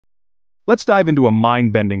Let's dive into a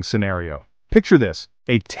mind-bending scenario. Picture this,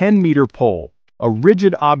 a 10-meter pole, a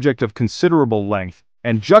rigid object of considerable length,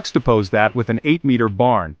 and juxtapose that with an 8-meter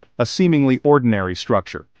barn, a seemingly ordinary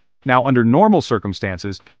structure. Now, under normal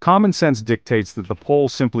circumstances, common sense dictates that the pole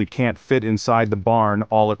simply can't fit inside the barn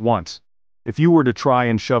all at once. If you were to try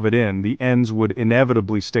and shove it in, the ends would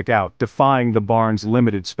inevitably stick out, defying the barn's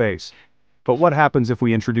limited space. But what happens if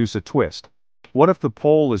we introduce a twist? What if the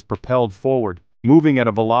pole is propelled forward, moving at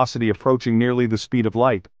a velocity approaching nearly the speed of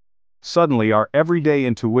light? Suddenly, our everyday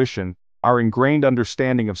intuition, our ingrained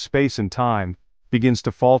understanding of space and time, begins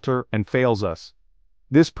to falter and fails us.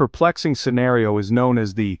 This perplexing scenario is known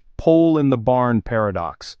as the pole in the barn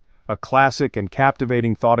paradox, a classic and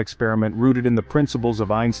captivating thought experiment rooted in the principles of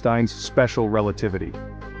Einstein's special relativity.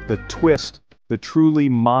 The twist, the truly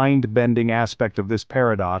mind-bending aspect of this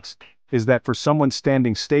paradox, is that for someone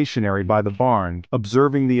standing stationary by the barn,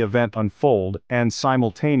 observing the event unfold, and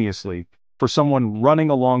simultaneously, for someone running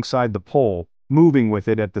alongside the pole, moving with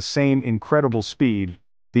it at the same incredible speed,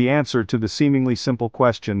 the answer to the seemingly simple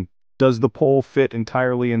question, does the pole fit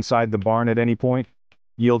entirely inside the barn at any point,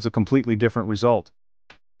 yields a completely different result.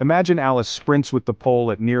 Imagine Alice sprints with the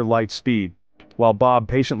pole at near light speed, while Bob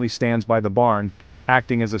patiently stands by the barn,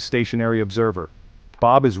 acting as a stationary observer.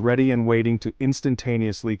 Bob is ready and waiting to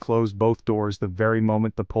instantaneously close both doors the very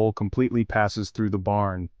moment the pole completely passes through the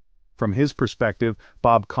barn. From his perspective,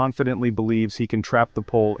 Bob confidently believes he can trap the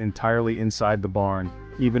pole entirely inside the barn,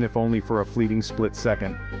 even if only for a fleeting split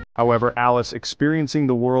second. However, Alice, experiencing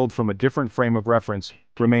the world from a different frame of reference,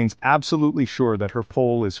 remains absolutely sure that her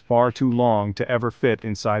pole is far too long to ever fit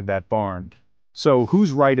inside that barn. So,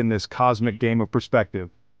 who's right in this cosmic game of perspective?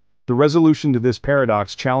 The resolution to this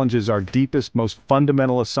paradox challenges our deepest, most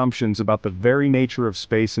fundamental assumptions about the very nature of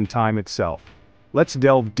space and time itself. Let's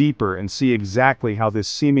delve deeper and see exactly how this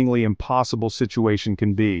seemingly impossible situation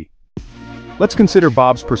can be. Let's consider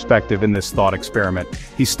Bob's perspective in this thought experiment.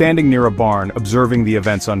 He's standing near a barn, observing the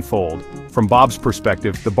events unfold. From Bob's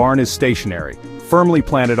perspective, the barn is stationary, firmly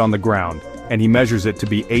planted on the ground, and he measures it to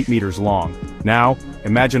be 8 meters long. Now,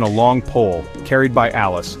 imagine a long pole, carried by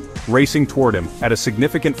Alice, racing toward him at a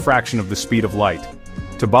significant fraction of the speed of light.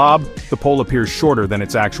 To Bob, the pole appears shorter than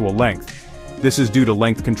its actual length. This is due to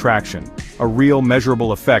length contraction, a real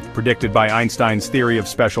measurable effect predicted by Einstein's theory of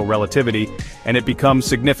special relativity, and it becomes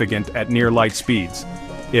significant at near light speeds.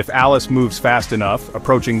 If Alice moves fast enough,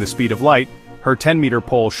 approaching the speed of light, her 10-meter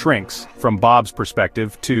pole shrinks, from Bob's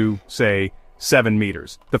perspective, to, say, 7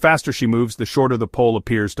 meters. The faster she moves, the shorter the pole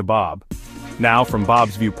appears to Bob. Now, from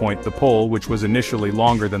Bob's viewpoint, the pole, which was initially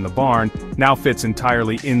longer than the barn, now fits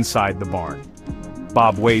entirely inside the barn.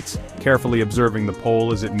 Bob waits, carefully observing the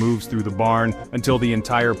pole as it moves through the barn until the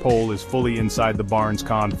entire pole is fully inside the barn's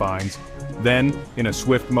confines. Then, in a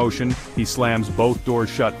swift motion, he slams both doors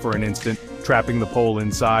shut for an instant, trapping the pole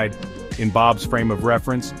inside. In Bob's frame of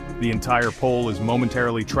reference, the entire pole is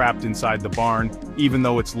momentarily trapped inside the barn, even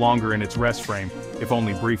though it's longer in its rest frame, if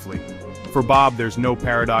only briefly. For Bob, there's no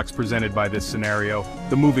paradox presented by this scenario.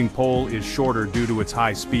 The moving pole is shorter due to its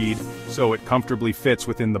high speed, so it comfortably fits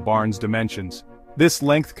within the barn's dimensions. This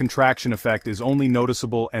length contraction effect is only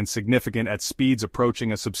noticeable and significant at speeds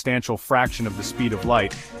approaching a substantial fraction of the speed of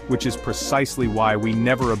light, which is precisely why we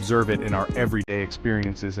never observe it in our everyday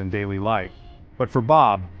experiences and daily life. But for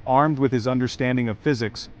Bob, armed with his understanding of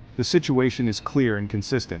physics, the situation is clear and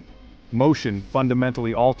consistent. Motion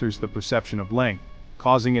fundamentally alters the perception of length,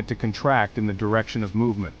 causing it to contract in the direction of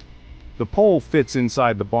movement. The pole fits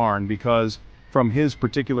inside the barn because, from his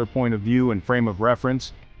particular point of view and frame of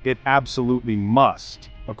reference, it absolutely must,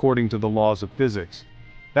 according to the laws of physics.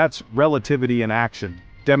 That's relativity in action,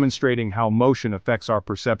 demonstrating how motion affects our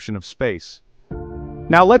perception of space.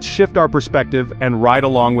 Now let's shift our perspective and ride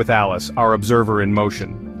along with Alice, our observer in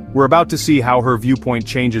motion. We're about to see how her viewpoint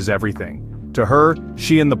changes everything. To her,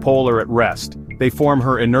 she and the pole are at rest. They form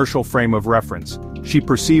her inertial frame of reference. She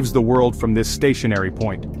perceives the world from this stationary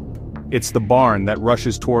point. It's the barn that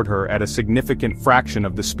rushes toward her at a significant fraction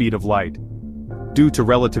of the speed of light. Due to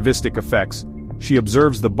relativistic effects, she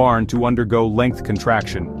observes the barn to undergo length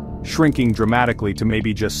contraction, shrinking dramatically to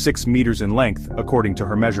maybe just 6 meters in length, according to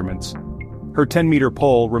her measurements. Her 10-meter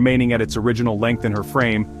pole, remaining at its original length in her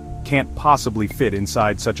frame, can't possibly fit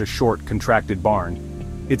inside such a short, contracted barn.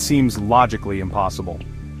 It seems logically impossible.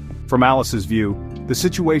 From Alice's view, the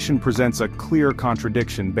situation presents a clear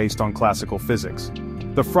contradiction based on classical physics.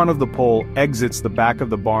 The front of the pole exits the back of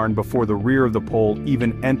the barn before the rear of the pole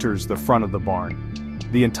even enters the front of the barn.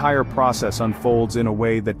 The entire process unfolds in a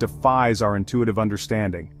way that defies our intuitive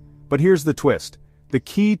understanding. But here's the twist. The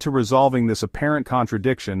key to resolving this apparent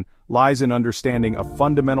contradiction lies in understanding a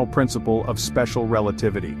fundamental principle of special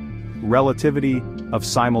relativity. Relativity of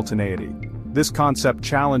simultaneity. This concept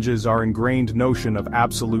challenges our ingrained notion of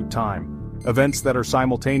absolute time. Events that are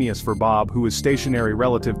simultaneous for Bob, who is stationary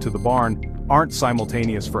relative to the barn, aren't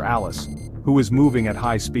simultaneous for Alice, who is moving at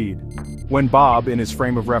high speed. When Bob, in his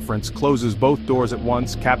frame of reference, closes both doors at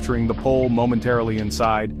once, capturing the pole momentarily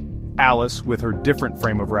inside, Alice, with her different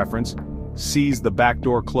frame of reference, sees the back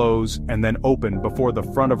door close and then open before the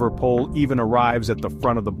front of her pole even arrives at the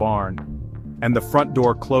front of the barn. And the front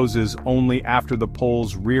door closes only after the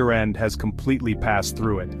pole's rear end has completely passed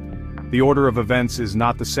through it. The order of events is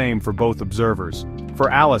not the same for both observers.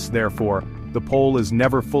 For Alice, therefore, the pole is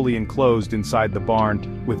never fully enclosed inside the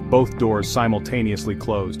barn, with both doors simultaneously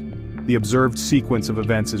closed. The observed sequence of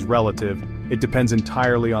events is relative. It depends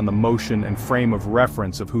entirely on the motion and frame of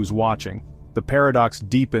reference of who's watching. The paradox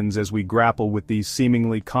deepens as we grapple with these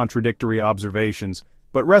seemingly contradictory observations,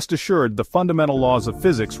 but rest assured the fundamental laws of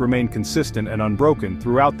physics remain consistent and unbroken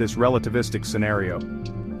throughout this relativistic scenario.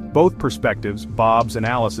 Both perspectives, Bob's and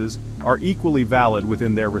Alice's, are equally valid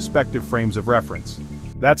within their respective frames of reference.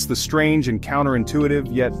 That's the strange and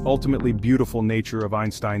counterintuitive yet ultimately beautiful nature of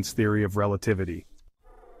Einstein's theory of relativity.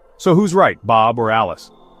 So who's right, Bob or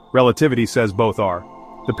Alice? Relativity says both are.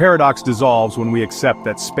 The paradox dissolves when we accept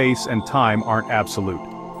that space and time aren't absolute.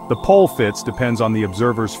 The pole fits depends on the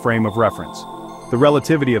observer's frame of reference. The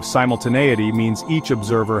relativity of simultaneity means each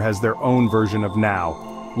observer has their own version of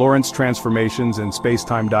now. Lorentz transformations and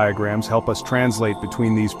space-time diagrams help us translate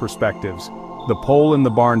between these perspectives. The pole in the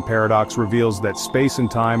barn paradox reveals that space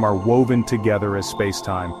and time are woven together as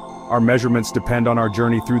space-time. Our measurements depend on our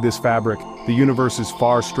journey through this fabric. The universe is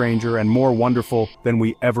far stranger and more wonderful than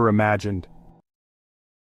we ever imagined.